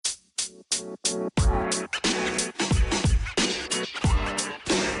Hello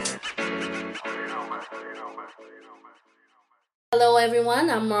everyone,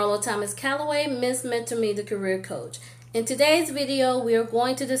 I'm Marlo Thomas Calloway, Miss Mentor Me, the Career Coach. In today's video, we are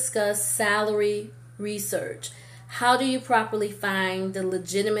going to discuss salary research. How do you properly find the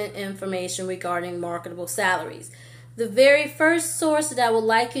legitimate information regarding marketable salaries? The very first source that I would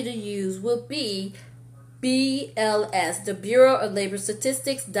like you to use will be BLS, the Bureau of Labor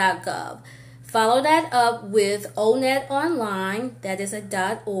Statistics.gov. Follow that up with ONET Online, that is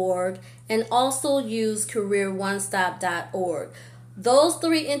a .org, and also use CareerOneStop.org. Those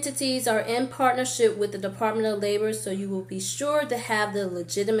three entities are in partnership with the Department of Labor, so you will be sure to have the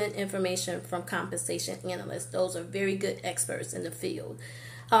legitimate information from compensation analysts. Those are very good experts in the field.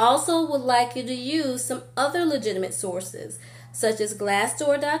 I also would like you to use some other legitimate sources, such as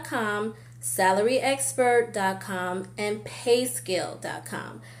Glassdoor.com, SalaryExpert.com, and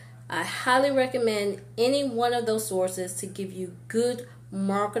Payscale.com. I highly recommend any one of those sources to give you good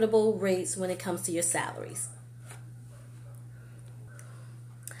marketable rates when it comes to your salaries.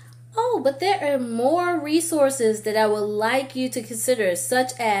 Oh, but there are more resources that I would like you to consider,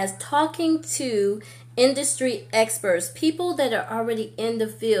 such as talking to industry experts, people that are already in the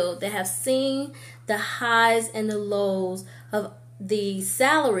field, that have seen the highs and the lows of the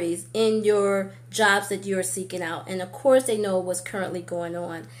salaries in your jobs that you're seeking out. And of course, they know what's currently going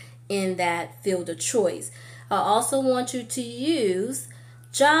on in that field of choice. I also want you to use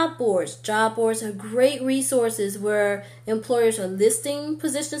job boards. Job boards are great resources where employers are listing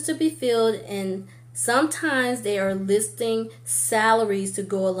positions to be filled, and sometimes they are listing salaries to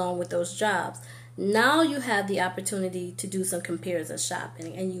go along with those jobs. Now you have the opportunity to do some comparison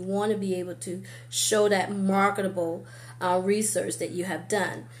shopping, and you want to be able to show that marketable research that you have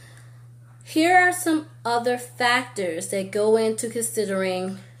done. Here are some other factors that go into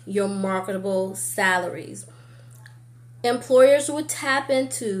considering your marketable salaries. Employers will tap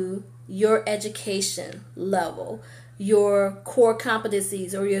into your education level, your core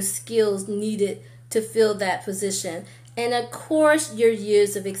competencies or your skills needed to fill that position, and of course your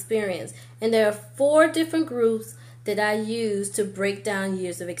years of experience. And there are 4 different groups that I use to break down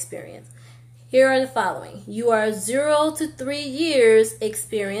years of experience. Here are the following. You are 0 to 3 years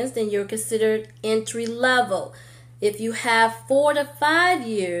experience, then you're considered entry level. If you have 4 to 5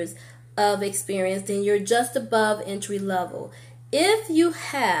 years of experience, then you're just above entry level. If you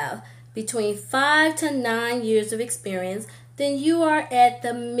have between 5 to 9 years of experience, then you are at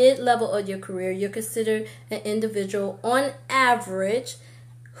the mid-level of your career. You're considered an individual on average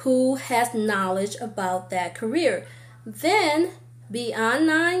who has knowledge about that career. Then beyond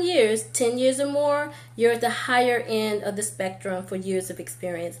 9 years, 10 years or more, you're at the higher end of the spectrum for years of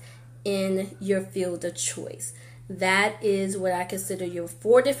experience in your field of choice. That is what I consider your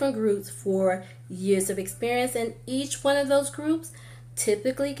 4 different groups for years of experience, and each one of those groups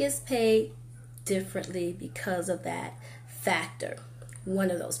typically gets paid differently because of that factor.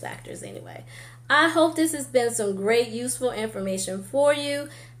 One of those factors anyway. I hope this has been some great useful information for you.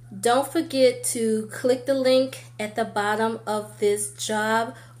 Don't forget to click the link at the bottom of this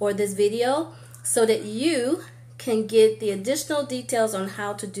job or this video so that you can get the additional details on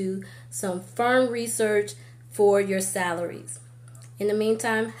how to do some firm research for your salaries. In the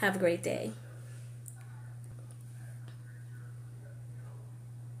meantime, have a great day.